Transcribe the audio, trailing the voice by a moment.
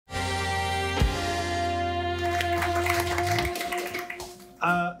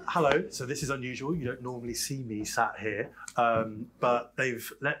Hello. So this is unusual. You don't normally see me sat here, but they've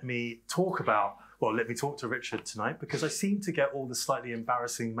let me talk to Richard tonight because I seem to get all the slightly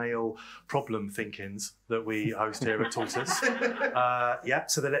embarrassing male problem think-ins that we host here at Tortoise.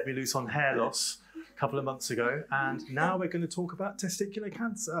 So they let me loose on hair loss a couple of months ago, and now we're going to talk about testicular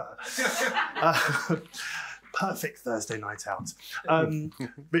cancer. Perfect Thursday night out.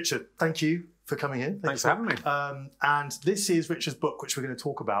 Richard, thank you for coming in. Thanks for having me. And this is Richard's book, which we're going to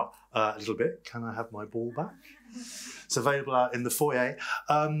talk about a little bit. Can I have my ball back? It's available out in the foyer.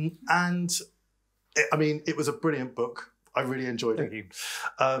 It was a brilliant book. I really enjoyed it. Thank you.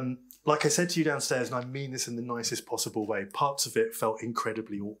 Like I said to you downstairs, and I mean this in the nicest possible way, parts of it felt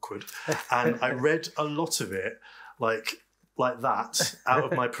incredibly awkward. And I read a lot of it like that out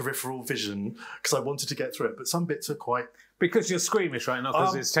of my peripheral vision because I wanted to get through it. But some bits are quite... Because you're squeamish, right? Not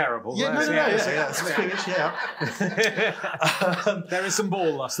because it's terrible. Yeah, squeamish, yeah. There is some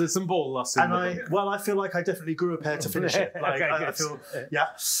ball loss. There's some ball loss in the book. I feel like I definitely grew a pair to finish it. I feel, yeah.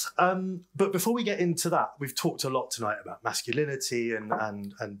 But before we get into that, we've talked a lot tonight about masculinity,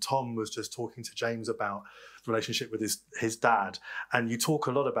 and Tom was just talking to James about the relationship with his dad, and you talk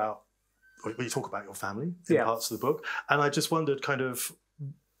a lot about your family in parts of the book, and I just wondered kind of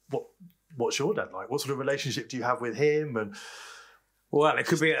what's your dad like? What sort of relationship do you have with him? And well, it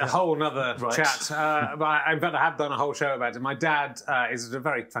could be a whole nother chat. But in fact, I have done a whole show about it. My dad is a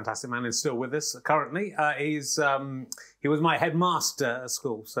very fantastic man and still with us currently. He was my headmaster at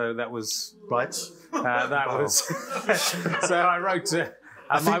school, so that was right. So I wrote.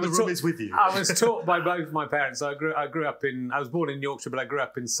 I think the room is with you. I was taught by both my parents. I was born in Yorkshire, but I grew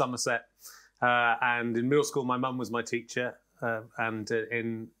up in Somerset. And in middle school, my mum was my teacher, and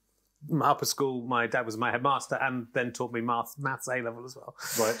in upper school, my dad was my headmaster, and then taught me maths A level as well.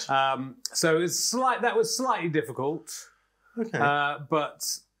 Right. So that was slightly difficult. Okay.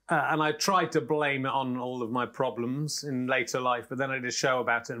 And I tried to blame it on all of my problems in later life, but then I did a show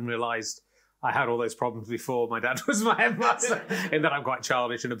about it and realised I had all those problems before my dad was my headmaster, in that I'm quite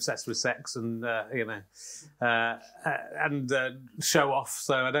childish and obsessed with sex and, show off.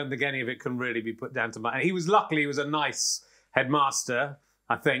 So I don't think any of it can really be put down to my... He was a nice headmaster,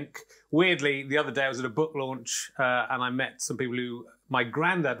 I think. Weirdly, the other day I was at a book launch and I met some people who... My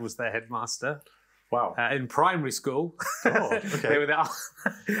granddad was their headmaster. Wow. In primary school. Oh, okay. They were there.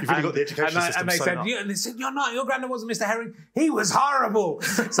 You've really got the education system and they said, "You're not. Your granddad wasn't Mr. Herring. He was horrible."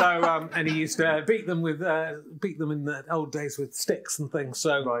 So, and he used to beat them in the old days with sticks and things.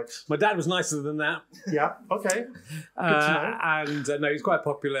 So, my dad was nicer than that. Yeah. Okay. Good to know. And no, he's quite a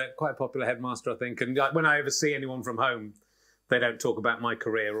popular headmaster, I think. And when I ever see anyone from home, they don't talk about my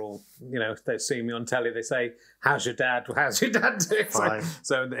career, or if they see me on telly, they say, "How's your dad? How's your dad doing?"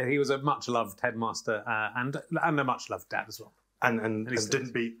 So he was a much loved headmaster and a much loved dad as well. And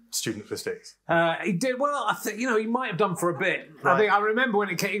didn't beat student for sticks. He did well. I think he might have done for a bit. Right. I remember when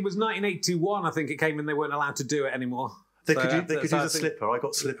it came. It was 1981. I think it came, and they weren't allowed to do it anymore. They could use a slipper. I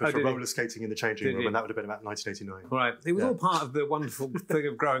got slippers for roller skating in the changing room, and that would have been about 1989. Right. It was all part of the wonderful thing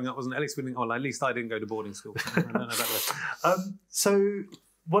of growing up, wasn't it? At least I didn't go to boarding school. I don't know about that. So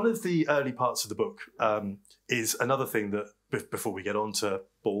one of the early parts of the book is another thing that, before we get on to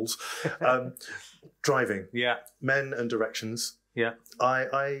balls, driving. Yeah. Men and directions. Yeah.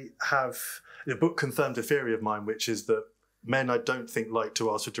 I have... The book confirmed a theory of mine, which is that men, I don't think, like to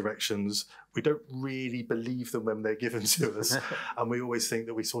ask for directions. We don't really believe them when they're given to us, and we always think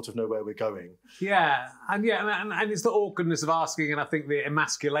that we sort of know where we're going. Yeah, and it's the awkwardness of asking, and I think the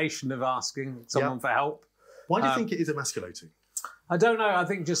emasculation of asking someone for help. Why do you think it is emasculating? I don't know. I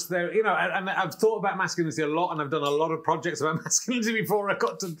think just there, and I've thought about masculinity a lot, and I've done a lot of projects about masculinity before I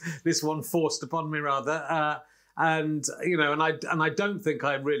got to this one forced upon me, rather. And I don't think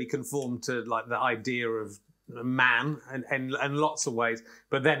I really conform to like the idea of man in lots of ways,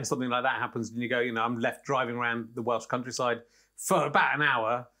 but then something like that happens and you go, I'm left driving around the Welsh countryside for about an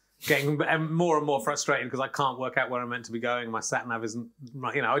hour, getting more and more frustrated because I can't work out where I'm meant to be going. My sat nav isn't,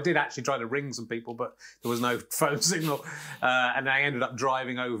 I did actually try to ring some people, but there was no phone signal, and I ended up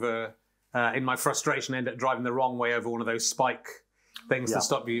driving over. In my frustration, I ended up driving the wrong way over one of those spike things to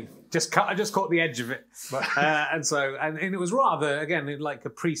stop you. I just caught the edge of it, and it was rather again like a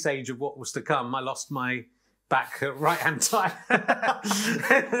presage of what was to come. I lost my back right-hand tire.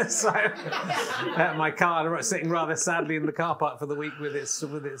 So my car sitting rather sadly in the car park for the week with its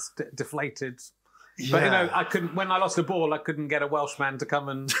deflated. Yeah. But I couldn't. When I lost a ball, I couldn't get a Welshman to come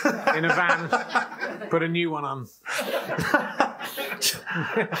and in a van put a new one on.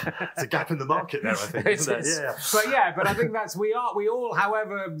 It's a gap in the market there, I think. But I think we all,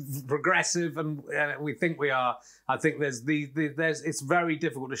 however progressive and we think we are, I think it's very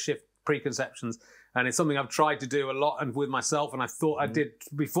difficult to shift preconceptions. And it's something I've tried to do a lot and with myself. And I thought I did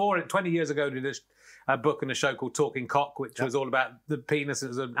before, 20 years ago, did a book and a show called Talking Cock, which was all about the penis. It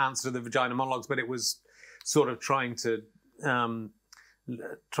was an answer to the vagina monologues, but it was sort of trying to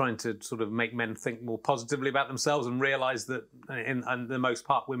sort of make men think more positively about themselves and realise that, in the most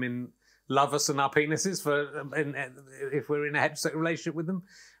part, women love us and our penises if we're in a heterosexual relationship with them.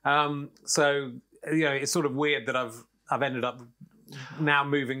 So it's sort of weird that I've ended up now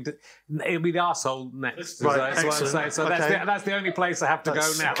moving to. It'll be the arsehole next. Right, that's what I'm saying. So that's the only place I have to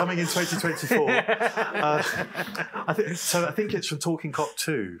go now. Coming in 2024. I think it's from Talking Cock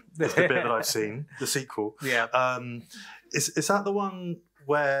 2, the bit that I've seen, the sequel. Yeah. Is that the one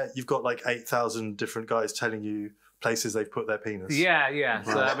where you've got like 8,000 different guys telling you places they've put their penis? Yeah. Right.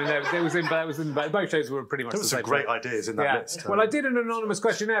 So I mean, there was in both shows were pretty much the same. There were some great ideas in that list. Well, I did an anonymous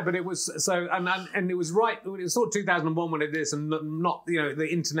questionnaire, but it was and it was right. It was sort of 2001 when I did this, and not the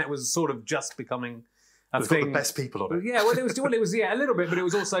internet was sort of just becoming a thing. Got the best people on it. Yeah, well, it was a little bit, but it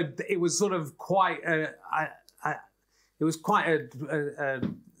was also sort of quite a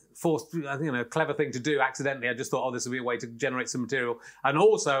clever thing to do accidentally. I just thought, this would be a way to generate some material. And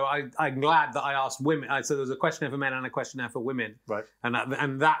also, I'm glad that I asked women. So there was a questionnaire for men and a questionnaire for women. Right.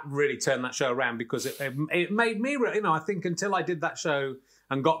 And that really turned that show around because it made me, I think until I did that show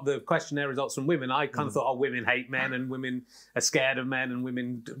and got the questionnaire results from women, I kind of thought, women hate men and women are scared of men and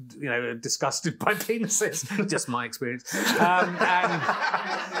women, are disgusted by penises. Just my experience. And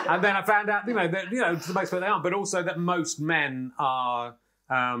then I found out, that, for the most part they aren't, but also that most men are...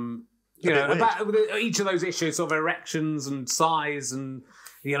 about each of those issues, sort of erections and size and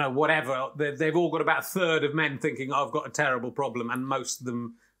whatever, they've all got about a third of men thinking, I've got a terrible problem, and most of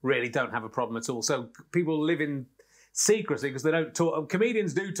them really don't have a problem at all. So people live in secrecy because they don't talk.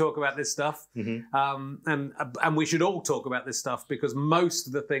 Comedians do talk about this stuff, and we should all talk about this stuff because most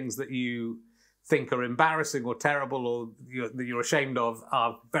of the things that you think are embarrassing or terrible or that you're ashamed of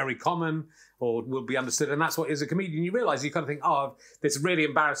are very common or will be understood. And that's what, as a comedian, you realise, you kind of think, this really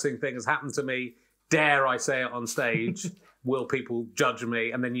embarrassing thing has happened to me. Dare I say it on stage? Will people judge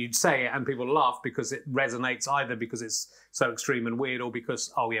me? And then you'd say it and people laugh because it resonates, either because it's so extreme and weird or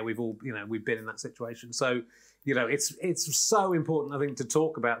because, we've all, we've been in that situation. So, it's so important, I think, to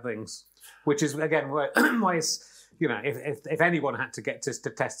talk about things, which is, again, why it's, if anyone had to get to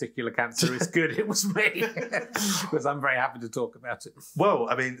testicular cancer, it's good it was me, because I'm very happy to talk about it. Well,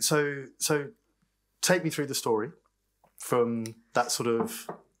 I mean, so take me through the story from that sort of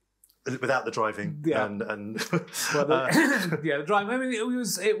without the driving and the driving. I mean, it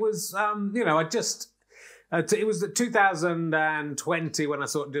was it was 2020 when I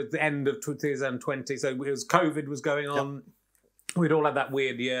sort of the end of 2020. So it was COVID was going on. We'd all had that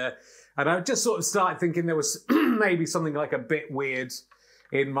weird year. And I just sort of started thinking there was maybe something like a bit weird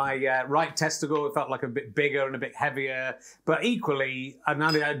in my right testicle. It felt like a bit bigger and a bit heavier. But equally, and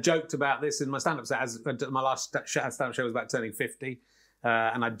I joked about this in my stand-up set. My last stand-up show was about turning 50.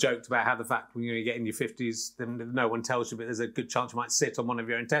 And I joked about how the fact when you get in your 50s, then no one tells you, but there's a good chance you might sit on one of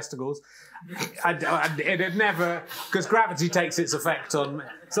your own testicles. It had never, because gravity takes its effect on me.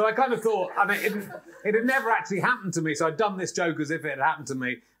 So I kind of thought, it had never actually happened to me. So I'd done this joke as if it had happened to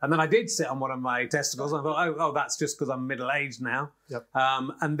me. And then I did sit on one of my testicles. And I thought, that's just because I'm middle-aged now. Yep.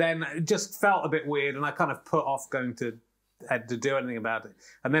 And then it just felt a bit weird. And I kind of put off going to do anything about it.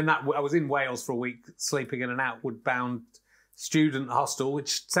 And then I was in Wales for a week, sleeping in an outward-bound student hostel,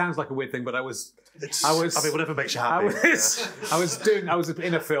 which sounds like a weird thing, but I was whatever makes you happy. I was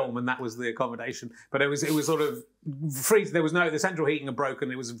in a film, and that was the accommodation. But it was sort of free. There was the central heating had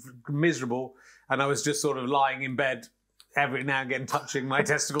broken. It was miserable, and I was just sort of lying in bed every now and again, touching my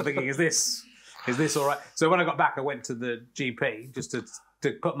testicle, thinking, "Is this all right?" So when I got back, I went to the GP just to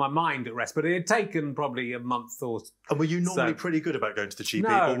put my mind at rest. But it had taken probably a month or. And were you normally pretty good about going to the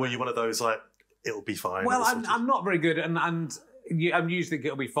GP, or were you one of those like, it'll be fine? Well, I'm not very good, and I'm usually think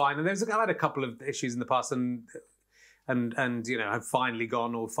it'll be fine. And I've had a couple of issues in the past, and have finally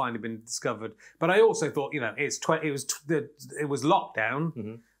gone or finally been discovered. But I also thought, it was lockdown,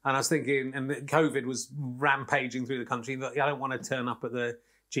 and I was thinking, and COVID was rampaging through the country. That I don't want to turn up at the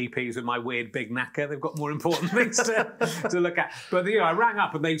GPs with my weird big knacker. They've got more important things to look at. But I rang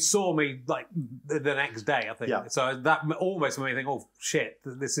up and they saw me like the next day, I think. Yeah. So that almost made me think, oh shit,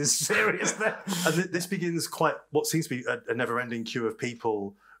 this is serious. And this begins what seems to be a never-ending queue of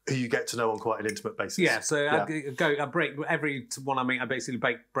people who you get to know on quite an intimate basis. Yeah, so I break every one I meet. I basically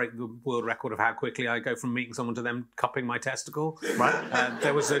break the world record of how quickly I go from meeting someone to them cupping my testicle. Right.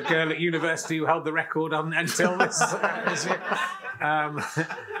 There was a girl at university who held the record until this year.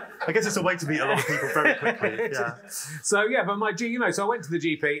 I guess it's a way to meet a lot of people very quickly. Yeah. So but so I went to the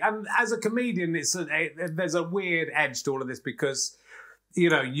GP, and as a comedian, there's a weird edge to all of this because,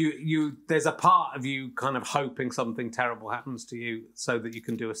 there's a part of you kind of hoping something terrible happens to you so that you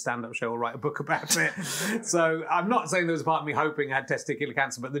can do a stand-up show or write a book about it. So I'm not saying there was a part of me hoping I had testicular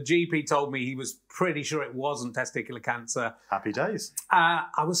cancer, but the GP told me he was pretty sure it wasn't testicular cancer. Happy days.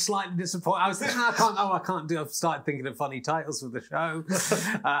 I was slightly disappointed. I was thinking, I can't do. I've started thinking of funny titles for the show.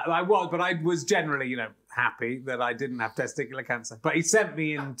 But I was generally, happy that I didn't have testicular cancer. But he sent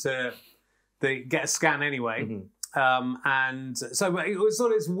me in to get a scan anyway. Mm-hmm. And so it was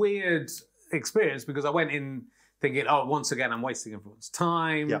sort of this weird experience because I went in thinking, once again, I'm wasting everyone's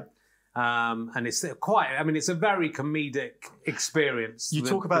time. Yeah. And it's it's a very comedic experience. You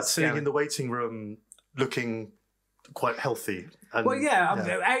talk about sitting in the waiting room looking quite healthy. And,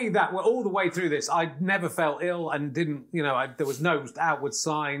 all the way through this, I never felt ill and didn't, there was no outward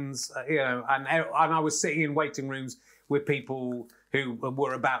signs, and I was sitting in waiting rooms with people who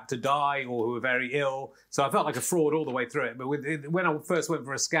were about to die or who were very ill. So I felt like a fraud all the way through it. But when I first went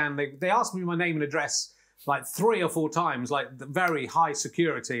for a scan, they asked me my name and address like 3 or 4 times, like very high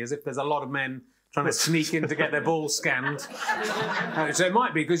security, as if there's a lot of men trying to sneak in to get their balls scanned. So it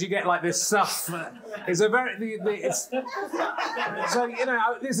might be because you get like this stuff. This is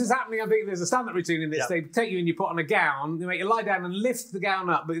happening. I think there's a stand-up routine in this. Yep. They take you and you put on a gown. They make you lie down and lift the gown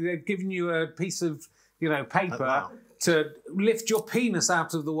up, but they're giving you a piece of paper. Oh, wow. To lift your penis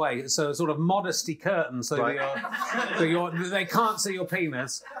out of the way, so a sort of modesty curtain, so they can't see your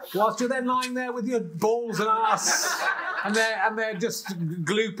penis, whilst you're then lying there with your balls and ass, and they're just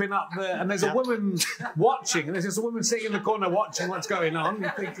glooping up and there's a woman watching, and there's just a woman sitting in the corner watching what's going on.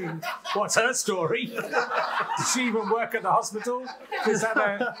 You're thinking, what's her story? Does she even work at the hospital? Is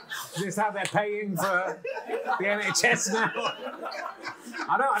this how they're paying for the NHS now?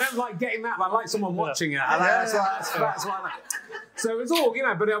 I don't like getting that, but I like someone watching it. That's why I like. So it's all,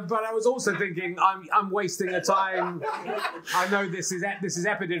 but I was also thinking, I'm wasting a time. I know this is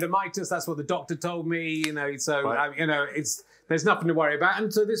epididymitis. That's what the doctor told me. So right. There's nothing to worry about.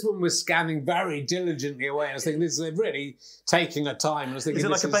 And so this one was scanning very diligently away. And I was thinking, this is really taking a time. And I was thinking, is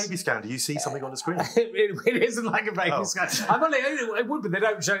it like a baby scan? Do you see something on the screen? It isn't like a baby scan. It would, but they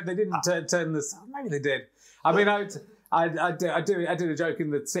don't show. They didn't turn this. Maybe they did. I mean, I did a joke in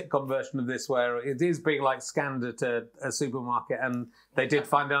the sitcom version of this where it is being like scanned at a supermarket, and they did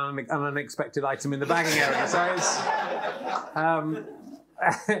find an unexpected item in the bagging area. So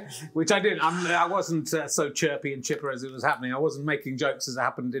which I didn't. I wasn't so chirpy and chipper as it was happening. I wasn't making jokes as it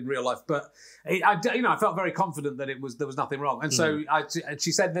happened in real life, but I felt very confident that there was nothing wrong. And so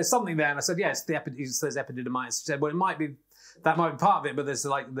she said, "There's something there," and I said, "Yes, there's epididymitis." She said, "Well, that might be part of it, but there's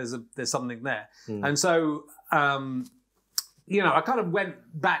something there." And so. I kind of went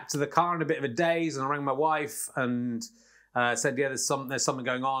back to the car in a bit of a daze, and I rang my wife and said, "Yeah, there's something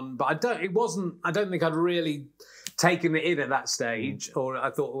going on." But I don't think I'd really taken it in at that stage, or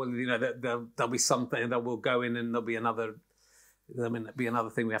I thought, well, there'll be something that will go in, and there'll be another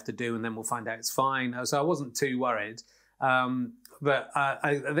thing we have to do, and then we'll find out it's fine. So I wasn't too worried. But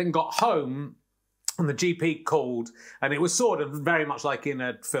I then got home. And the GP called, and it was sort of very much like in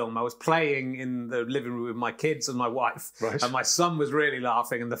a film. I was playing in the living room with my kids and my wife, right. And my son was really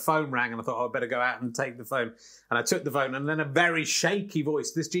laughing, and the phone rang, and I thought, I better go out and take the phone. And I took the phone, and then a very shaky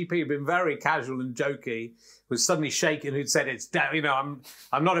voice, this GP had been very casual and jokey, was suddenly shaking, who'd said,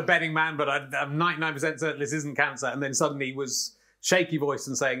 I'm not a betting man, but I'm 99% certain this isn't cancer. And then suddenly was shaky voice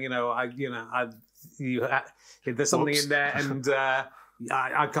and saying, there's something in there, and...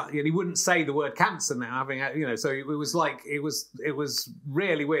 I can't, he wouldn't say the word cancer now, so it was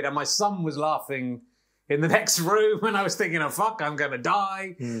really weird. And my son was laughing in the next room, and I was thinking, oh, fuck, I'm going to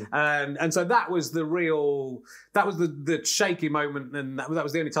die. And so that was the shaky moment. And that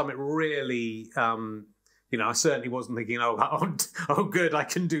was the only time it really, I certainly wasn't thinking, oh, good, I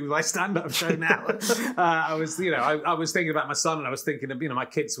can do my stand-up show now. I was thinking about my son, and I was thinking of, my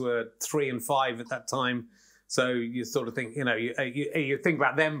kids were 3 and 5 at that time. So you sort of think, you think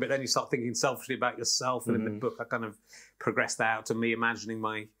about them, but then you start thinking selfishly about yourself. And in the book, I kind of progressed that out to me imagining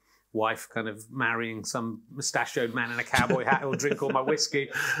my wife kind of marrying some mustachioed man in a cowboy hat who'll drink all my whiskey.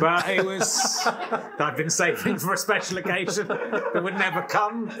 But it was, I've been saving for a special occasion that would never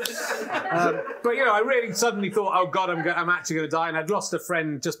come. But, you know, I really suddenly thought, oh God, I'm actually going to die. And I'd lost a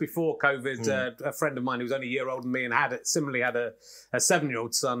friend just before COVID, a friend of mine who was only a year older than me and similarly had a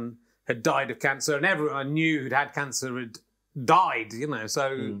 7-year-old son, had died of cancer. And everyone I knew who'd had cancer had died, you know.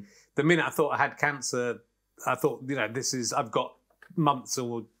 So the minute I thought I had cancer, I thought, you know, I've got months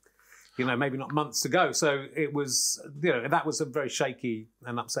or, you know, maybe not months to go. So it was, you know, that was a very shaky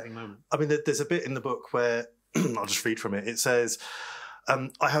and upsetting moment. I mean, there's a bit in the book where, I'll just read from it. It says,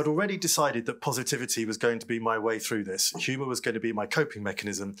 I had already decided that positivity was going to be my way through this. Humour was going to be my coping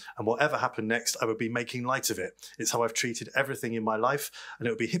mechanism, and whatever happened next, I would be making light of it. It's how I've treated everything in my life, and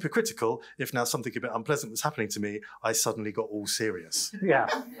it would be hypocritical if now something a bit unpleasant was happening to me, I suddenly got all serious. Yeah.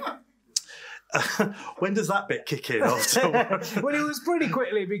 When does that bit kick in? Well, it was pretty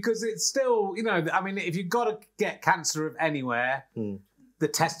quickly, because it's still, you know, I mean, if you've got to get cancer of anywhere, the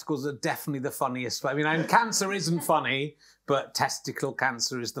testicles are definitely the funniest. I mean, and cancer isn't funny, but testicle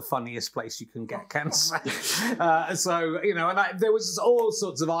cancer is the funniest place you can get cancer. So, you know, and there was all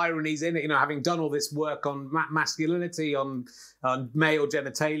sorts of ironies in it, you know, having done all this work on masculinity, on male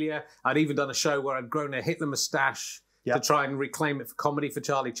genitalia. I'd even done a show where I'd grown a Hitler moustache to try and reclaim it for comedy for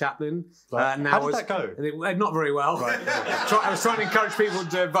Charlie Chaplin. Right. How did that go? Not very well. Right. I was trying to encourage people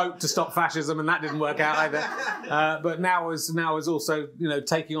to vote to stop fascism, and that didn't work out either. But now I was also, you know,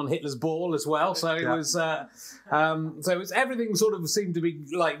 taking on Hitler's ball as well. So it was, everything sort of seemed to be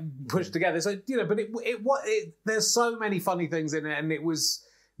like pushed together. So, you know, but there's so many funny things in it, and it was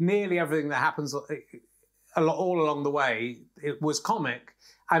nearly everything that happens all along the way. It was comic.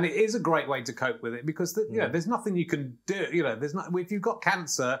 And it is a great way to cope with it, because you know, there's nothing you can do. You know, if you've got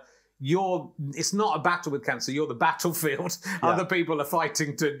cancer, it's not a battle with cancer. You're the battlefield. Yeah. Other people are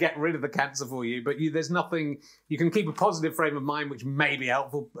fighting to get rid of the cancer for you. But there's nothing. You can keep a positive frame of mind, which may be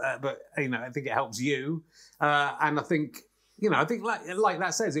helpful. But you know, I think it helps you. And I think, you know, like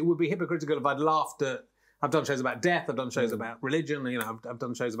that says, it would be hypocritical if I'd laughed at. I've done shows about death. I've done shows about religion. You know, I've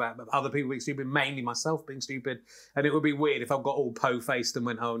done shows about other people being stupid, mainly myself being stupid. And it would be weird if I got all po-faced and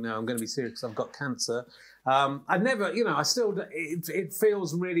went, "Oh no, I'm going to be serious because I've got cancer." I never, you know, it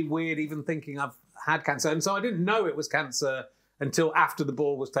feels really weird even thinking I've had cancer, and so I didn't know it was cancer until after the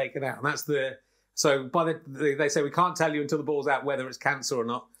ball was taken out. And so they say we can't tell you until the ball's out whether it's cancer or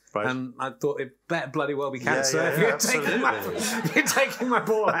not. Right. And I thought it better bloody well be cancer. If you're taking my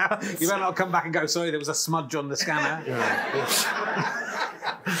ball out, you better not come back and go, sorry, there was a smudge on the scanner.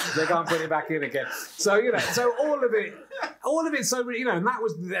 They can't put it back in again. So, you know, so all of it, so, you know, and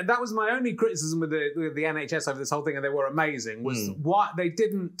that was my only criticism with the NHS over this whole thing, and they were amazing, was what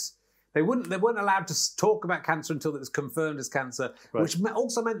they weren't allowed to talk about cancer until it was confirmed as cancer, which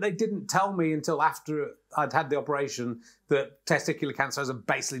also meant they didn't tell me until after I'd had the operation that testicular cancer has a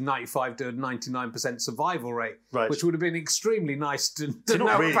basically 95 to 99% survival rate, which would have been extremely nice to know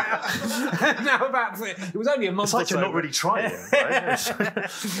about. It was only a month. It's like or so, you're not really trying, right?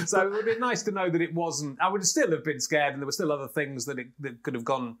 So it would have been nice to know that it wasn't. I would still have been scared, and there were still other things that could have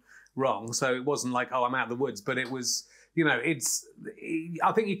gone wrong. So it wasn't like, oh, I'm out of the woods, but it was. You know,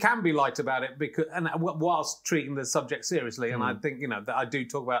 I think you can be light about it whilst treating the subject seriously. And I think, you know, that I do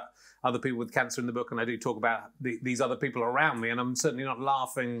talk about other people with cancer in the book, and I do talk about these other people around me. And I'm certainly not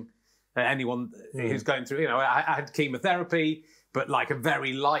laughing at anyone who's going through, you know, I had chemotherapy, but like a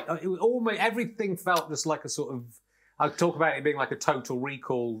very light, everything felt just like a sort of, I talk about it being like a total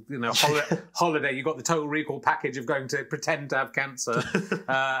recall, you know, holiday. You got the total recall package of going to pretend to have cancer,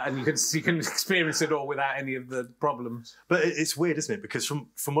 and you can experience it all without any of the problems. But it's weird, isn't it? Because from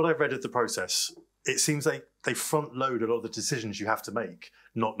what I've read of the process, it seems like they front load a lot of the decisions you have to make,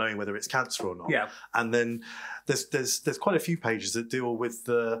 not knowing whether it's cancer or not. Yeah. And then there's quite a few pages that deal with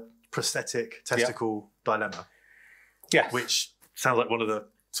the prosthetic testicle dilemma. Yeah. Which sounds like one of the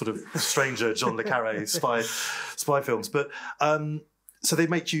sort of stranger John le Carré spy films. But so they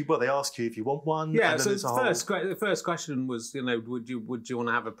make you, they ask you if you want one. Yeah, so the first question was, you know, would you want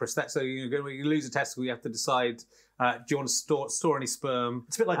to have a prosthetic? So when you lose a testicle, you have to decide, do you want to store any sperm?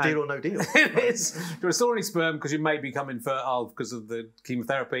 It's a bit like Deal or No Deal. It is. Do you want to store any sperm because you may become infertile because of the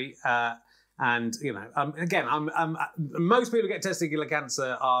chemotherapy? And, you know, again, most people who get testicular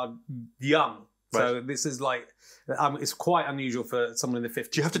cancer are young. So this is like, it's quite unusual for someone in the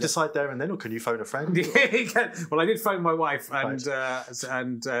 50s. Do you have to decide there and then, or can you phone a friend? Well, I did phone my wife, and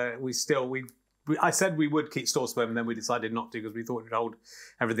I said we would keep store sperm, and then we decided not to because we thought it would hold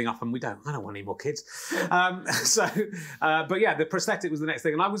everything up, and I don't want any more kids. But yeah, the prosthetic was the next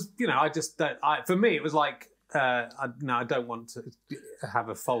thing, and I was, you know, for me it was like, I don't want to have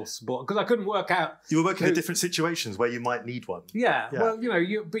a false born, because I couldn't work out. You were working in different situations where you might need one. Yeah. Well,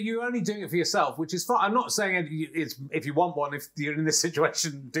 but you're only doing it for yourself, which is fine. I'm not saying it's if you want one, if you're in this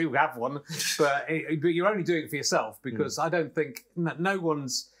situation, do have one, but you're only doing it for yourself, because I don't think no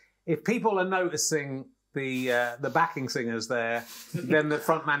one's. If people are noticing the backing singers there, then the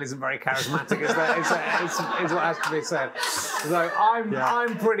front man isn't very charismatic. Is what has to be said. So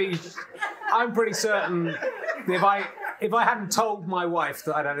I'm pretty certain if I hadn't told my wife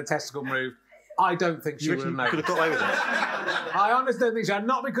that I'd had a testicle removed, I don't think she would have known. Could have got away with it. I honestly don't think so.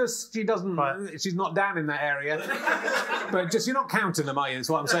 Not because she doesn't. Right. She's not down in that area, but just you're not counting them, are you? That's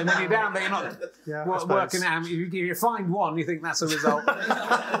what I'm saying. When you're down there, you're not working out. If you find one, you think that's a result.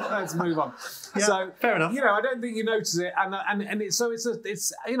 Let's move on. Yeah, so fair enough. I don't think you notice it, and it's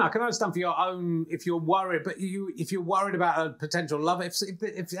I can understand for your own if you're worried, but if you're worried about a potential love,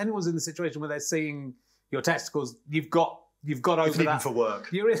 if anyone's in the situation where they're seeing your testicles, you've got over that. For work.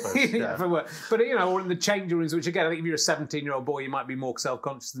 You're for work. But, or in the changing rooms, which again, I think if you're a 17-year-old boy, you might be more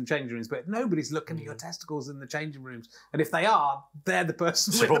self-conscious than changing rooms. But nobody's looking at your testicles in the changing rooms. And if they are, they're the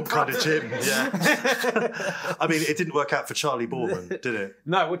person with the wrong kind of gym. Yeah. I mean, it didn't work out for Charlie Borman, did it?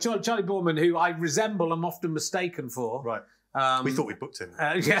 No, well, Charlie Borman, who I resemble, I'm often mistaken for. Right. We thought we'd booked him.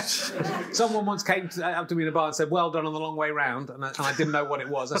 Yes. Someone once came up to me in a bar and said, "Well done on the long way round." And I didn't know what it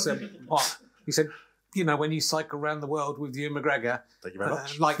was. I said, "What?" He said, when you cycle around the world with Ewan McGregor, thank you very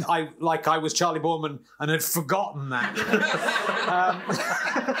much. Like I was Charlie Borman and had forgotten that.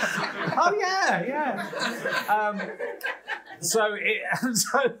 Oh yeah. So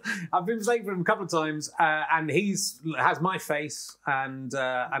I've been mistaken for him a couple of times, and has my face and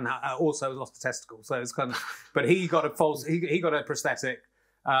also lost a testicle. So it's kind of, but he got a prosthetic.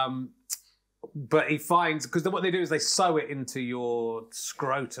 But he finds, because what they do is they sew it into your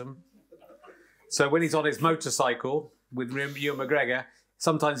scrotum. So when he's on his motorcycle with Ewan McGregor,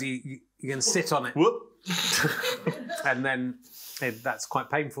 sometimes you can sit on it. Whoop. And then that's quite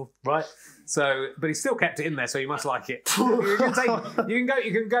painful. Right. So, but he still kept it in there, so you must like it. You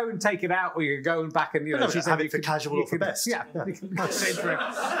can go and take it out, or you can go and back and she's have it for casual or for best. Yeah. You can change for it.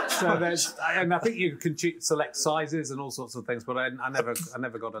 So and I think you can select sizes and all sorts of things, but I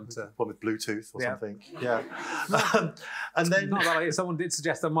never got into one with Bluetooth or something. Yeah. And then not that someone did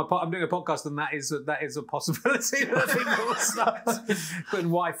suggest that I'm doing a podcast, and that is a possibility that people will start putting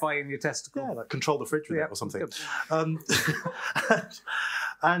Wi-Fi in your testicle. Yeah, like control the fridge with it or something.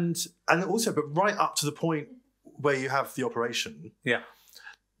 And also, but right up to the point where you have the operation,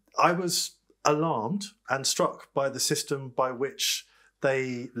 I was alarmed and struck by the system by which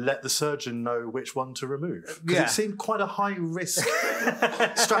they let the surgeon know which one to remove. Because it seemed quite a high-risk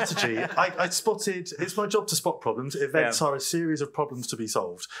strategy. I spotted, it's my job to spot problems. Events are a series of problems to be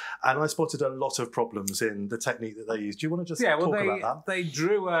solved. And I spotted a lot of problems in the technique that they used. Do you want to just talk about that? They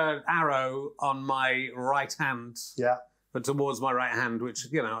drew an arrow on my right hand. Yeah. But towards my right hand, which,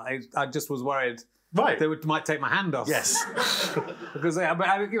 I just was worried they might take my hand off. Yes. Because, I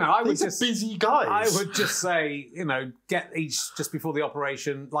would These are busy guys. I would just say, get each, just before the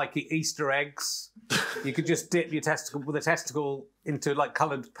operation, like Easter eggs. You could just dip your testicle with a testicle into,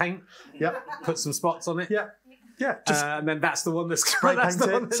 coloured paint. Yep. Put some spots on it. Yeah. Yeah, and then that's the one that's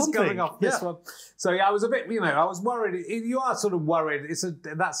going off. This one. So I was a bit, I was worried. You are sort of worried.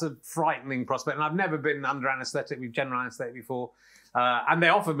 That's a frightening prospect. And I've never been under anaesthetic with general anaesthetic before. And they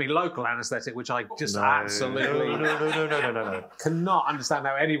offered me local anaesthetic, which I just absolutely no. cannot understand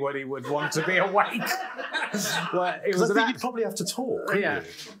how anybody would want to be awake. But it was I think you'd probably have to talk. Yeah.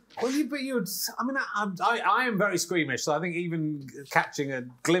 Well, I am very squeamish, so I think even catching a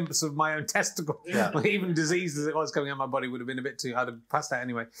glimpse of my own testicle, even diseased as it was coming out of my body, would have been a bit too. I'd have passed out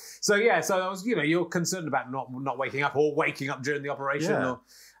anyway. So so I was, you're concerned about not waking up or waking up during the operation. Yeah.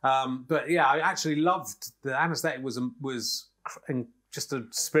 I actually loved the anaesthetic was just a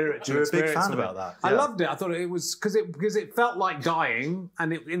spiritual experience. You're a big fan about that. Yeah. I loved it. I thought it was because it felt like dying,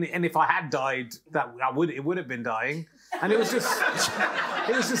 and if I had died, it would have been dying. And it was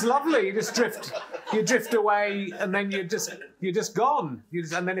just lovely. You drift away, and then you're just gone.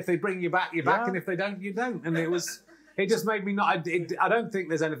 And then if they bring you back, you're back, and if they don't, you don't. And it just made me not. I don't think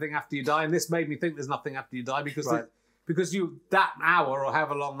there's anything after you die, and this made me think there's nothing after you die because that hour or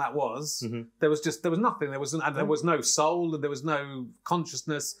however long that was, there was nothing. There was no soul, and there was no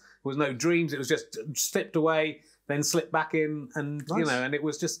consciousness. There was no dreams. It was just slipped away, then slipped back in, and and it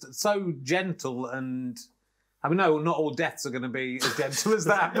was just so gentle and I mean, no, not all deaths are going to be as gentle as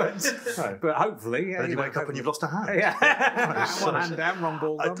that, but hopefully. Yeah, then you wake up and you've lost a hand. Yeah, one hand down, wrong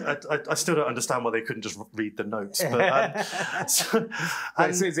ball gone. I still don't understand why they couldn't just read the notes. But,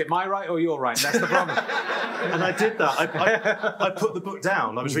 is it my right or your right? That's the problem. And I did that. I put the book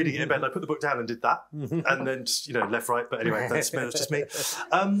down. I was reading it in bed. And I put the book down and did that, and then just left, right. But anyway, that's just me.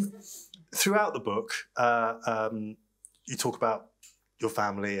 Throughout the book, you talk about your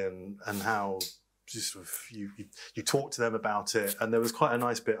family and how. You talk to them about it, and there was quite a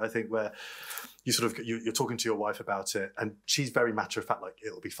nice bit, I think, where you're talking to your wife about it, and she's very matter of fact, like,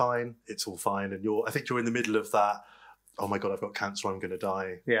 it'll be fine, it's all fine, and I think you're in the middle of that, oh my God, I've got cancer, I'm going to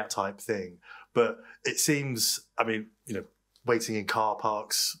die, type thing. But it seems, I mean, waiting in car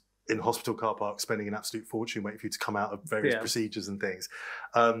parks, in hospital car parks, spending an absolute fortune waiting for you to come out of various procedures and things.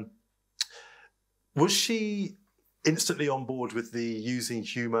 Was she instantly on board with the using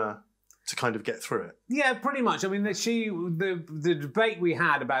humour to kind of get through it? Yeah, pretty much. I mean, the debate we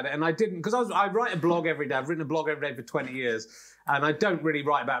had about it, and I didn't, because I write a blog every day. I've written a blog every day for 20 years, and I don't really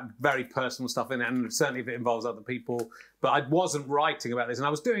write about very personal stuff in it, and certainly if it involves other people. But I wasn't writing about this, and I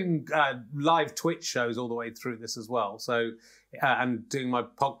was doing live Twitch shows all the way through this as well. So, and doing my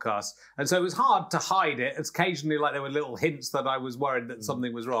podcast, and so it was hard to hide it. It's occasionally, like, there were little hints that I was worried that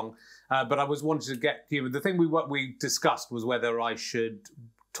something was wrong, but I was wanting to get humour. The thing we discussed was whether I should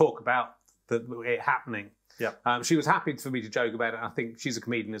talk about it happening. Yeah. She was happy for me to joke about it. I think she's a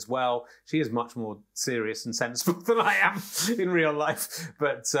comedian as well. She is much more serious and sensible than I am in real life.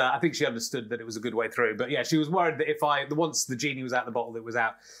 But I think she understood that it was a good way through. But yeah, she was worried that once the genie was out of the bottle, it was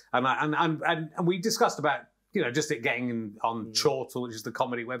out. And we discussed about, just it getting on Chortle, which is the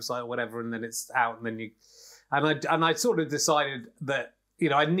comedy website or whatever, and then it's out, and then I sort of decided that,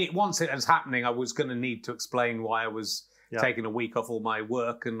 once it was happening, I was going to need to explain why I was taking a week off all my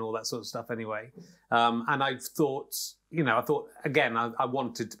work and all that sort of stuff anyway. And I thought, again, I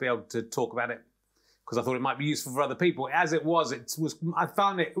wanted to be able to talk about it because I thought it might be useful for other people. As it was, I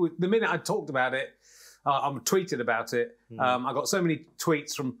found it, the minute I talked about it, I tweeted about it. I got so many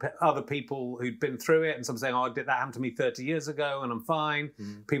tweets from other people who'd been through it, and some saying, "Oh, that happened to me 30 years ago, and I'm fine."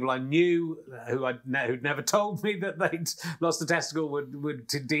 People I knew who'd never told me that they'd lost a testicle would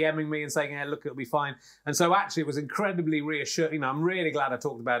DMing me and saying, "Hey, look, it'll be fine." And so actually, it was incredibly reassuring. I'm really glad I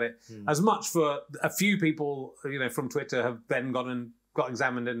talked about it. As much for a few people, from Twitter have then gone and got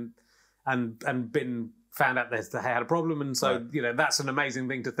examined and been found out that they had a problem, and so that's an amazing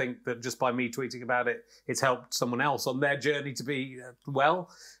thing to think that just by me tweeting about it, it's helped someone else on their journey to be well.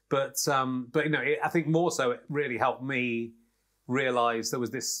 But I think more so it really helped me realise there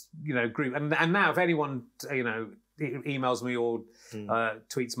was this group, and now if anyone emails me or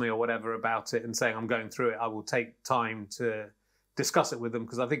tweets me or whatever about it and saying I'm going through it, I will take time to discuss it with them,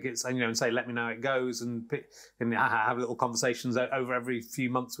 because I think it's, and say, let me know how it goes, and have little conversations over every few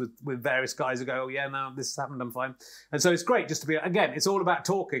months with various guys who go, oh yeah, no, this has happened, I'm fine. And so it's great just to be, again, it's all about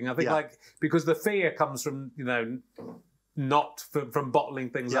talking. I think because the fear comes from, not from bottling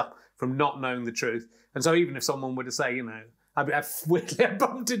things up, from not knowing the truth. And so even if someone were to say, I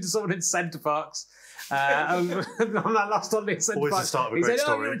bumped into someone in Centre Parks, on that last holiday in Centre Parks. Always the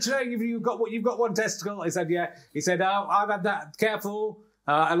start of a great story. You've got one testicle. I said, yeah. He said, oh, I've had that. Careful.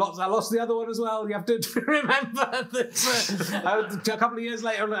 I lost the other one as well. You have to remember that a couple of years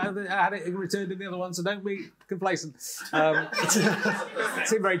later, I had it returned in the other one, so don't be complacent.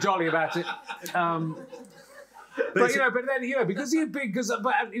 Seemed very jolly about it. But then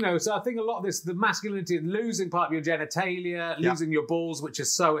so I think a lot of this, the masculinity, losing part of your genitalia, losing your balls, which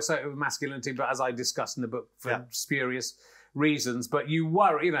is so associated with masculinity, but as I discussed in the book for spurious reasons. But you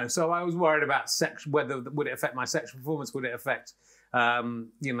worry, so I was worried about whether would it affect my sexual performance, would it affect would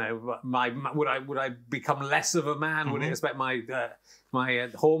I become less of a man? Would it affect my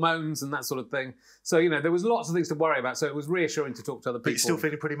hormones and that sort of thing? So there was lots of things to worry about. So it was reassuring to talk to other people. But you're still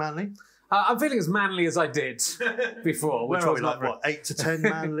feeling pretty manly? I'm feeling as manly as I did before. Which was like what, 8 to 10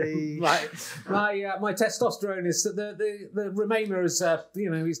 manly? my testosterone is the Remainer is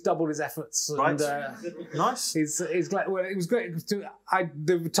he's doubled his efforts. Right. And, nice. He's glad. Well, it was great.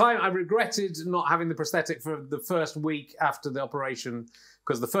 The time I regretted not having the prosthetic for the first week after the operation.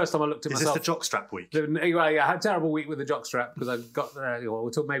 Because the first time I looked at myself... Is this the jockstrap week? I had a terrible week with the jockstrap because I got...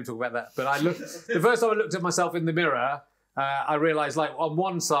 we'll maybe talk about that. But the first time I looked at myself in the mirror, I realised, like, on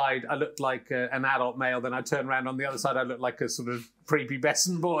one side I looked like an adult male, then I turned around on the other side I looked like a sort of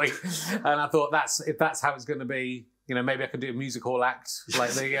prepubescent boy. And I thought, if that's how it's going to be, maybe I could do a music hall act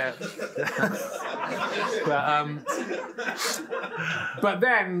like the... but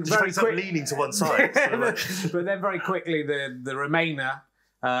then... very quickly leaning to one side. But then very quickly the Remainer...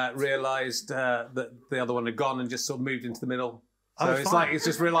 realised that the other one had gone and just sort of moved into the middle. So it's like he's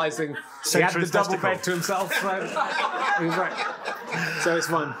just realising he had the double bed to himself. So, so it's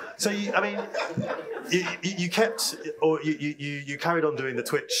fun. So you kept, or you carried on doing the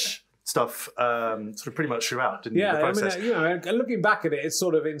Twitch stuff sort of pretty much throughout, didn't you? The process? Looking back at it, it's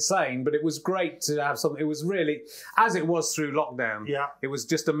sort of insane, but it was great to have something. It was really, as it was through lockdown. Yeah. It was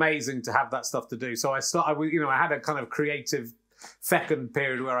just amazing to have that stuff to do. So I had a kind of creative second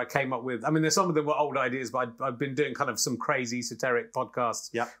period where I came up with, there's some of them were old ideas, but I've been doing kind of some crazy esoteric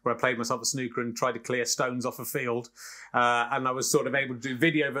podcasts where I played myself at snooker and tried to clear stones off a field. And I was sort of able to do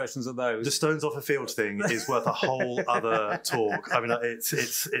video versions of those. The stones off a field thing is worth a whole other talk.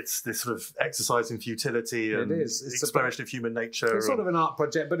 It's this sort of exercise in futility and exploration of human nature. It's sort of an art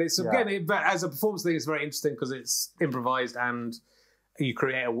project, but it's but as a performance thing, it's very interesting because it's improvised and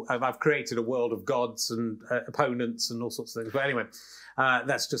I've created a world of gods and opponents and all sorts of things. But anyway,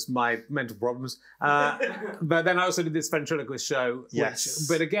 that's just my mental problems. But then I also did this ventriloquist show.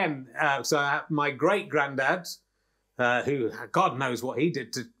 But again, my great-granddad, who God knows what he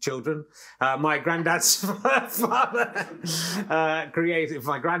did to children, my granddad's father created.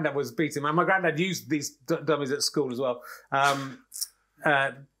 My granddad was beating. My granddad used these dummies at school as well.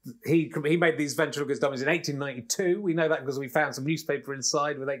 He made these ventriloquist dummies in 1892. We know that because we found some newspaper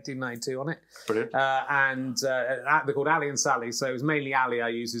inside with 1892 on it. Brilliant. They're called Ali and Sally. So it was mainly Ali I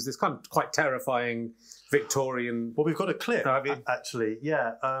used. It's this kind of quite terrifying Victorian. Well, we've got a clip, actually.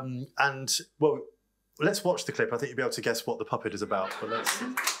 Yeah. Let's watch the clip. I think you'll be able to guess what the puppet is about. But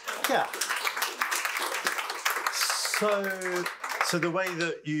So the way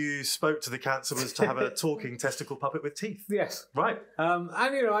that you spoke to the cancer was to have a talking testicle puppet with teeth. Yes. Right.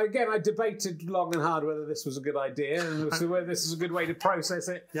 Again, I debated long and hard whether this was a good idea and whether this is a good way to process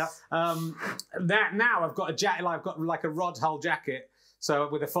it. Yeah. Now I've got a jacket. I've got like a rod hull jacket, so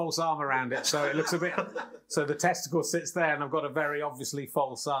with a false arm around it, so it looks a bit. So the testicle sits there, and I've got a very obviously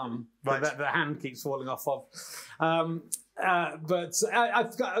false arm that the hand keeps falling off of. But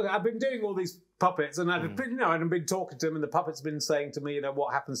I've been doing all these puppets, and I've been talking to them, and the puppet's been saying to me,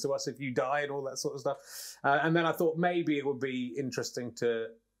 what happens to us if you die, and all that sort of stuff. And then I thought maybe it would be interesting to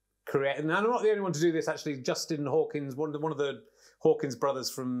create. And I'm not the only one to do this. Actually, Justin Hawkins, one of the Hawkins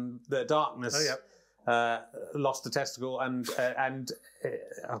brothers from The Darkness. Lost a testicle, and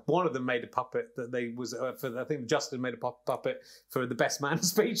one of them made a puppet that I think Justin made a puppet for the best man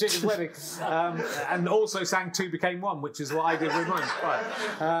speech at his wedding, and also sang Two Became One, which is what I did with mine.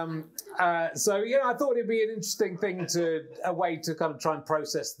 I thought it'd be an interesting thing a way to kind of try and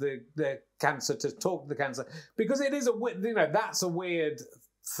process the cancer, to talk to the cancer, because it is that's a weird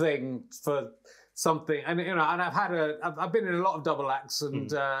thing for something, and I've been in a lot of double acts, and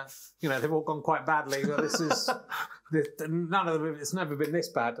they've all gone quite badly. But none of them. It's never been this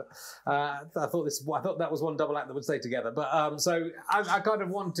bad. I thought that was one double act that would stay together. But so I kind of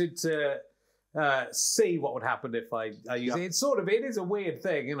wanted to see what would happen if I use it. It is a weird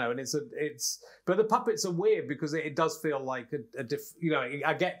thing, and but the puppets are weird because it does feel like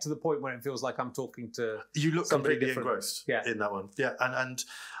I get to the point where it feels like I'm talking to. You look completely different. Engrossed in that one, and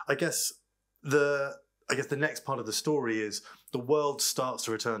I guess. The next part of the story is the world starts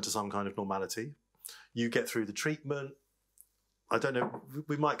to return to some kind of normality. You get through the treatment. I don't know,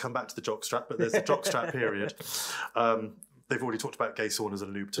 we might come back to the jockstrap, but there's the jockstrap period. They've already talked about gay saunas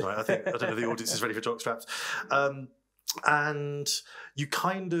and lube tonight. I don't know if the audience is ready for jockstraps. And you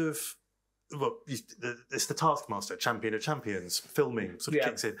kind of, it's the Taskmaster, Champion of Champions, filming sort of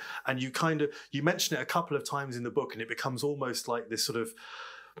kicks in. And you mention it a couple of times in the book, and it becomes almost like this sort of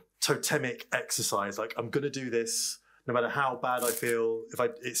totemic exercise, like I'm going to do this no matter how bad I feel.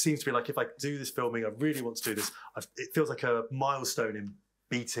 It seems to be like if I do this filming, I really want to do this. It feels like a milestone in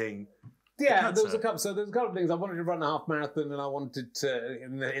beating. There was a couple. So there's a couple of things. I wanted to run a half marathon, and I wanted to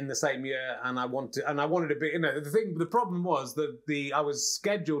in the same year, and I wanted to be. The problem was that I was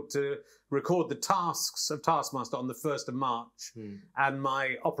scheduled to record the tasks of Taskmaster on the 1st of March, and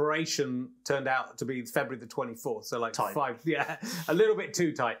my operation turned out to be February the 24th. So like tight. a little bit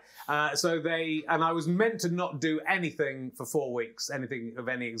too tight. I was meant to not do anything for 4 weeks, anything of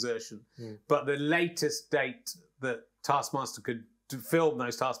any exertion. But the latest date that Taskmaster could to film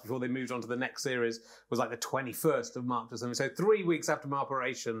those tasks before they moved on to the next series was like the 21st of March or something. So 3 weeks after my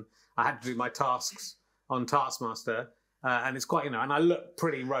operation, I had to do my tasks on Taskmaster. And it's quite, and I look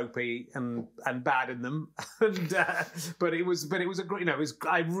pretty ropey and bad in them. But it was a great,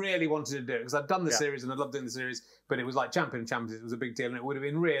 I really wanted to do it because I'd done the series and I loved doing the series, but it was like Champions. It was a big deal, and it would have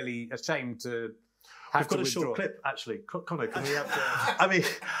been really a shame to have to withdraw. We've got a short clip, actually. Connor, can we have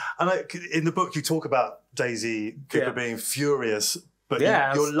in the book you talk about Daisy Cooper being furious But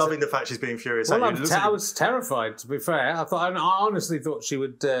yeah, you're loving the fact she's being furious well, at you. I was terrified, to be fair. I honestly thought she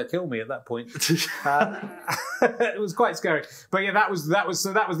would kill me at that point. It was quite scary. But yeah, that was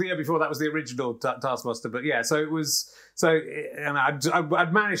the year before. That was the original Taskmaster. But yeah, so it was. And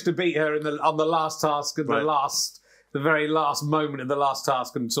I'd managed to beat her on the last task and the very last moment of the last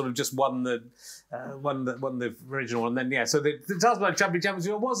task, and sort of just won the original one. And then so the Taskmaster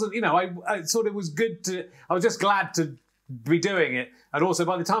Championship wasn't. I thought it was good to. I was just glad to be doing it, and also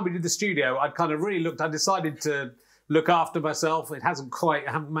by the time we did the studio, I'd kind of really I decided to look after myself. I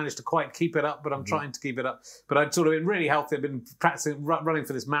haven't managed to quite keep it up, but I'm trying to keep it up. But I'd sort of been really healthy. I'd been practicing running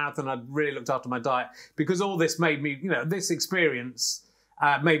for this marathon. I'd really looked after my diet, because all this made me, this experience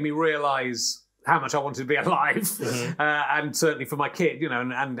made me realise how much I wanted to be alive, and certainly for my kid,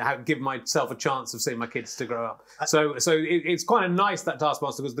 and give myself a chance of seeing my kids to grow up. So it's quite a nice, that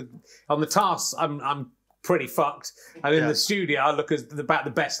Taskmaster, because on the tasks I'm pretty fucked, and in the studio I look about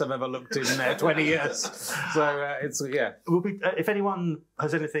the best I've ever looked in 20 years. So it's if anyone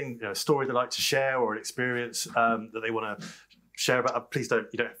has anything, a story they'd like to share or an experience that they want to share about, please don't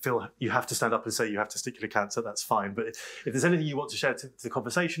feel you have to stand up and say you have testicular cancer. That's fine. But if there's anything you want to share to the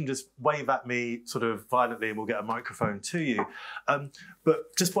conversation, just wave at me sort of violently and we'll get a microphone to you.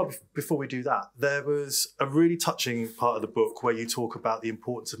 But just before we do that, there was a really touching part of the book where you talk about the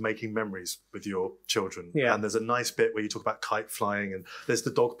importance of making memories with your children. Yeah. And there's a nice bit where you talk about kite flying, and there's the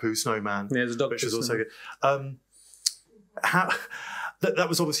dog poo snowman, which is also good. That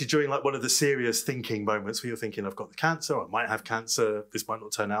was obviously during one of the serious thinking moments where you're thinking, I've got the cancer, or I might have cancer, this might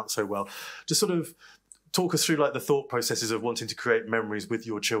not turn out so well. Just sort of talk us through the thought processes of wanting to create memories with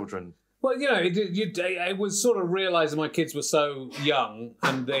your children. Well, it was sort of realising my kids were so young,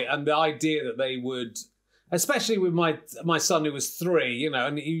 and the idea that they would, especially with my son who was 3,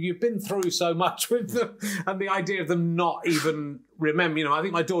 and you've been through so much with them, and the idea of them not even remember, I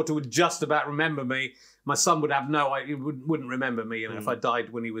think my daughter would just about remember me. My son would have wouldn't remember me, if I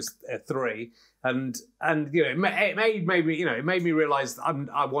died when he was 3, and it made me realise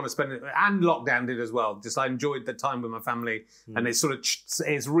I want to spend it, and lockdown did as well. Just I enjoyed the time with my family, and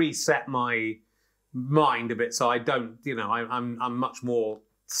it's reset my mind a bit, so I don't, I'm much more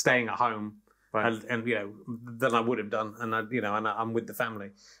staying at home. Right. And than I would have done, and I'm with the family.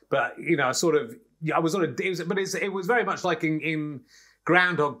 But it was very much like in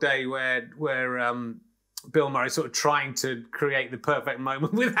Groundhog Day, where Bill Murray sort of trying to create the perfect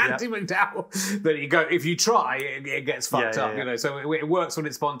moment with Andy McDowell. That if you try, it gets fucked up. So it works when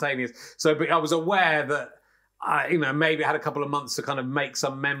it's spontaneous. But I was aware that. Maybe I had a couple of months to kind of make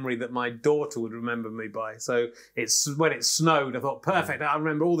some memory that my daughter would remember me by. So when it snowed, I thought, perfect. I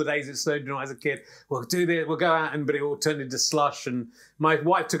remember all the days it snowed as a kid. We'll do this, we'll go out, but it all turned into slush. And my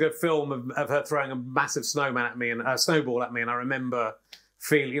wife took a film of her throwing a massive snowman at me, and a snowball at me, and I remember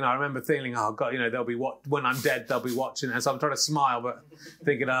feeling, oh God, they'll be when I'm dead, they'll be watching. And so I'm trying to smile, but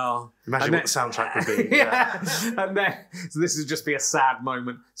thinking, imagine what the soundtrack would be. And then, so this would just be a sad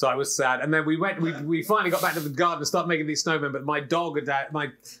moment. So I was sad. And then we finally got back to the garden and started making these snowmen, but my dog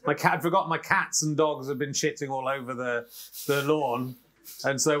my cat, I'd forgotten my cats and dogs had been shitting all over the lawn.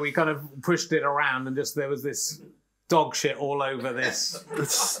 And so we kind of pushed it around, and there was this dog shit all over this. It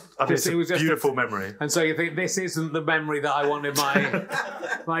was a beautiful memory. And so you think, this isn't the memory that I wanted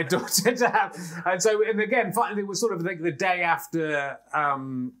my daughter to have. And again, finally, it was sort of the day after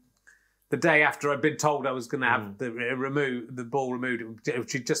I'd been told I was going to have the ball removed. It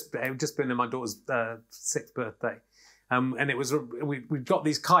had just been my daughter's 6th birthday, and it was we got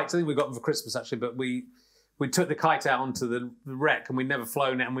these kites. I think we got them for Christmas actually, but we took the kite out onto the wreck, and we'd never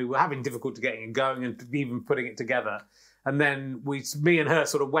flown it, and we were having difficulty getting it going and even putting it together. And then me and her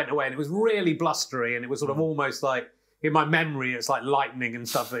sort of went away, and it was really blustery, and it was sort of almost like, in my memory, it's like lightning and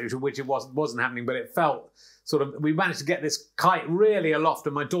stuff, which it wasn't happening, but it felt sort of, we managed to get this kite really aloft,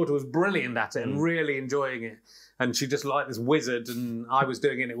 and my daughter was brilliant at it and really enjoying it. And she just like this wizard, and I was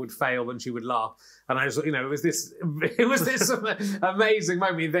doing it and it would fail and she would laugh. And I was, it was this amazing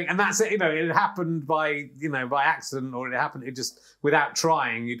moment, you think, and that's it, it happened by accident, or it just, without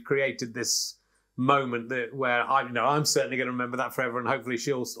trying, you'd created this moment where I'm certainly going to remember that forever, and hopefully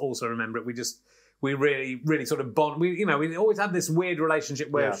she'll also remember it. We really, really sort of bond. We always had this weird relationship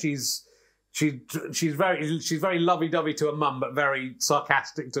where she's very lovey-dovey to her mum, but very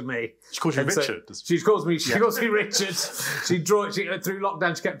sarcastic to me. She calls you Richard. She calls me Richard. Through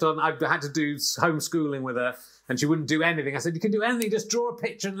lockdown, she kept on. I had to do homeschooling with her, and she wouldn't do anything. I said, you can do anything, just draw a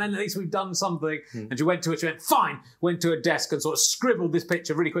picture, and then at least we've done something. And she went fine. Went to her desk and sort of scribbled this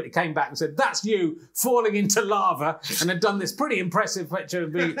picture really quickly, came back and said, that's you falling into lava, and had done this pretty impressive picture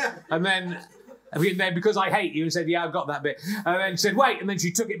of me. And then I mean, then because I hate you, and said, yeah, I've got that bit. And then she said, wait, and then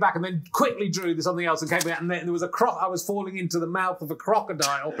she took it back and then quickly drew something else and came back, and then there was I was falling into the mouth of a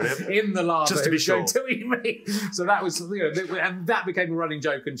crocodile in the lava. Just to be sure. Going to eat me. So that was, and that became a running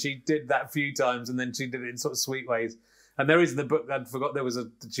joke, and she did that a few times, and then she did it in sort of sweet ways. And there is in the book, I forgot,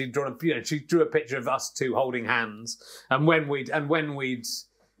 she drew a picture of us two holding hands, and when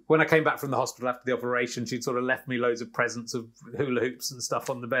I came back from the hospital after the operation, she'd sort of left me loads of presents of hula hoops and stuff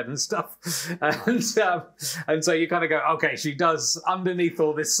on the bed and stuff. And so you kind of go, okay, she does, underneath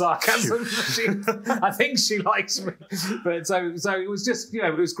all this sarcasm, I think she likes me. But so it was just,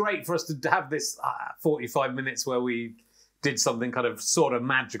 it was great for us to have this 45 minutes where we did something kind of sort of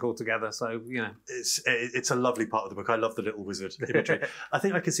magical together. So, It's a lovely part of the book. I love the little wizard imagery. I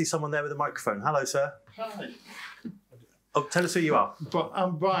think I can see someone there with a microphone. Hello, sir. Hi. Oh, tell us who you are. But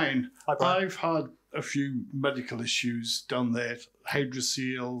I'm Brian. Hi, Brian. I've had a few medical issues down there.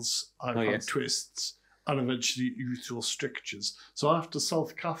 Hydroceles, I've had twists, and eventually urethral strictures. So I have to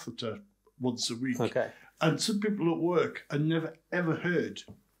self-catheter once a week. Okay. And some people at work I never ever heard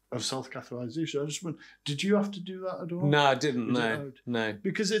of self-catheterization. I just went, did you have to do that at all? No, I didn't. No.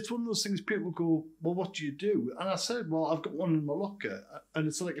 Because it's one of those things people go, well, what do you do? And I said, well, I've got one in my locker, and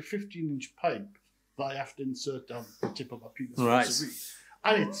it's like a 15-inch pipe that I have to insert down the tip of my penis once a week.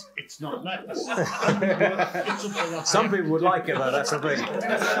 And it's not nice. Some people would like it though, that's the thing.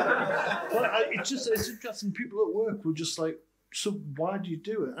 Well, it's interesting. People at work were just like, so why do you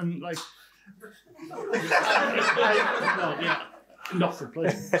do it? And like, not for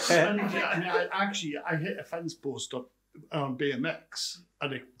pleasure. And I hit a fence post up on BMX.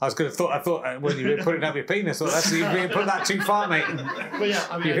 And I thought when you were putting up your penis, you put that too far, mate. But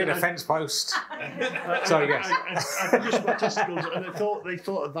yeah, you hit a fence post. Sorry, yes. I pushed my testicles, and they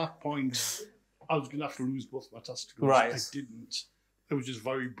thought at that point I was going to have to lose both my testicles. Right. I didn't. It was just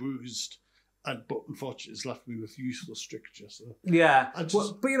very bruised. But unfortunately, it's left me with useless stricture. So yeah, but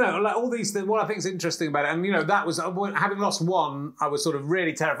like all these things. What I think is interesting about it, and that was having lost one, I was sort of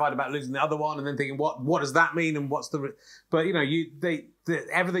really terrified about losing the other one, and then thinking, what does that mean, and what's the? But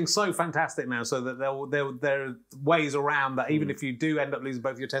everything's so fantastic now, so that there are ways around that. Even if you do end up losing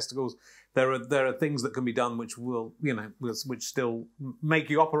both your testicles, there are things that can be done which will which still make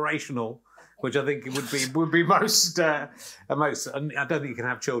you operational. Which I think would be most. I don't think you can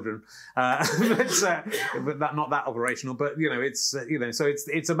have children, but not that operational. But so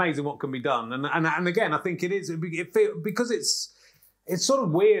it's amazing what can be done. And again, I think it is because it's sort of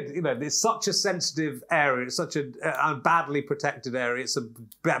weird. It's such a sensitive area. It's such a badly protected area. It's a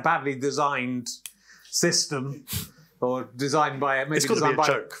badly designed system. Or designed by a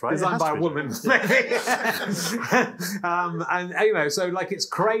joke, right? Designed by a woman, maybe. And so like it's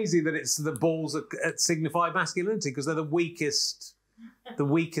crazy that the balls signify masculinity because they're the weakest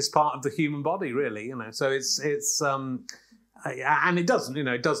part of the human body, really. So it's and it doesn't,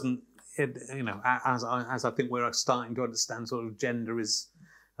 as I think we're starting to understand, sort of gender is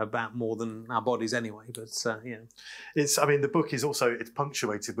about more than our bodies anyway, but the book is also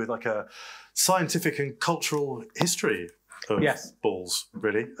punctuated with like a scientific and cultural history of balls,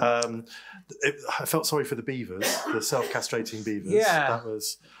 really. I felt sorry for the beavers, the self-castrating beavers. That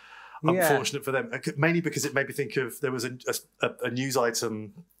was unfortunate for them, mainly because it made me think of, there was a news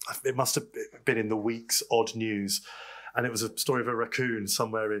item, it must have been in the week's odd news, and it was a story of a raccoon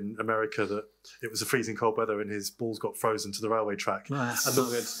somewhere in America that it was a freezing cold weather and his balls got frozen to the railway track. No, that's not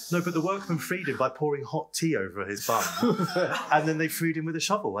good. No, but the workmen freed him by pouring hot tea over his bum. And then they freed him with a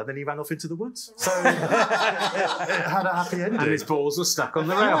shovel, and then he ran off into the woods. So it had a happy ending. And his balls were stuck on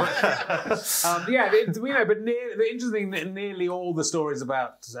the railway. But the interesting thing that nearly all the stories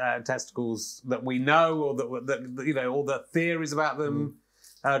about testicles that we know, or that all the theories about them,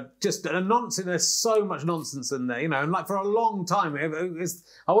 just a nonsense. There's so much nonsense in there, and like for a long time,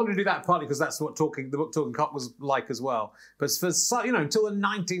 I wanted to do that partly because that's what the book Talking Cock was like as well. But until the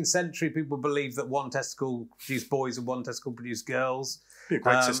 19th century, people believed that one testicle produced boys and one testicle produced girls. Be a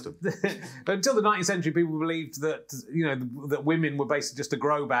great system. But until the 19th century, people believed that that women were basically just a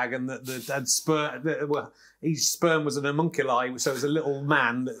grow bag, and that each sperm was an homunculi, so it was a little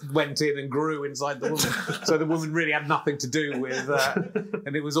man that went in and grew inside the woman. So the woman really had nothing to do with,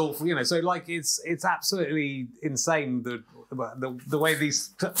 and it was all So like it's absolutely insane the way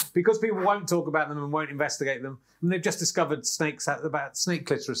these, because people won't talk about them and won't investigate them. And they've just discovered about snake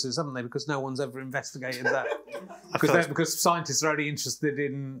clitorises, haven't they? Because no one's ever investigated that. Because scientists are only interested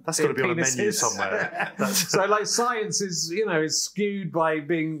in that's got to be on a menu somewhere. So like science is skewed by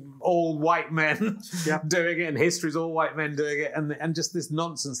being all white men doing it, and history's all white men doing it, and just this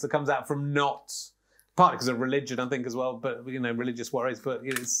nonsense that comes out from partly because of religion, I think, as well. But religious worries. But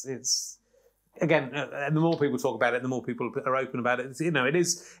it's again, and the more people talk about it, the more people are open about it.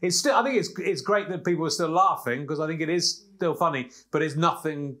 It's still. I think it's great that people are still laughing, because I think it is still funny. But it's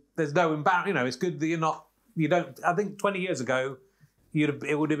nothing. There's no embarrassment. It's good that you're not. You don't. I think 20 years ago,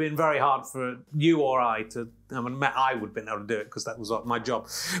 it would have been very hard for you or I to. I mean, I would have been able to do it because that was my job.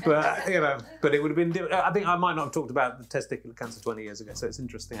 But but it would have been. I think I might not have talked about the testicular cancer 20 years ago. So it's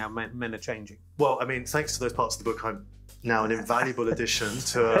interesting how men are changing. Well, I mean, thanks to those parts of the book, I'm now an invaluable addition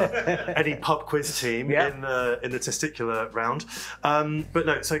to any pub quiz team in the testicular round. But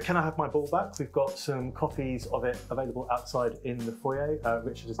no, so can I have my ball back? We've got some copies of it available outside in the foyer.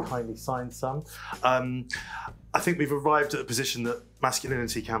 Richard has kindly signed some. I think we've arrived at a position that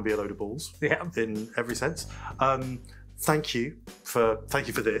masculinity can be a load of balls in every sense. Thank you for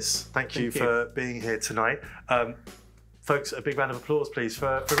this. Thank you for being here tonight. Folks, a big round of applause, please,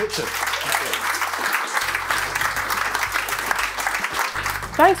 for Richard.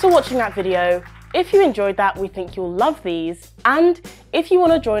 Thanks for watching that video. If you enjoyed that, we think you'll love these. And if you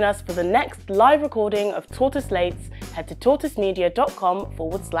want to join us for the next live recording of Tortoise Lates, head to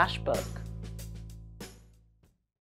tortoisemedia.com/book.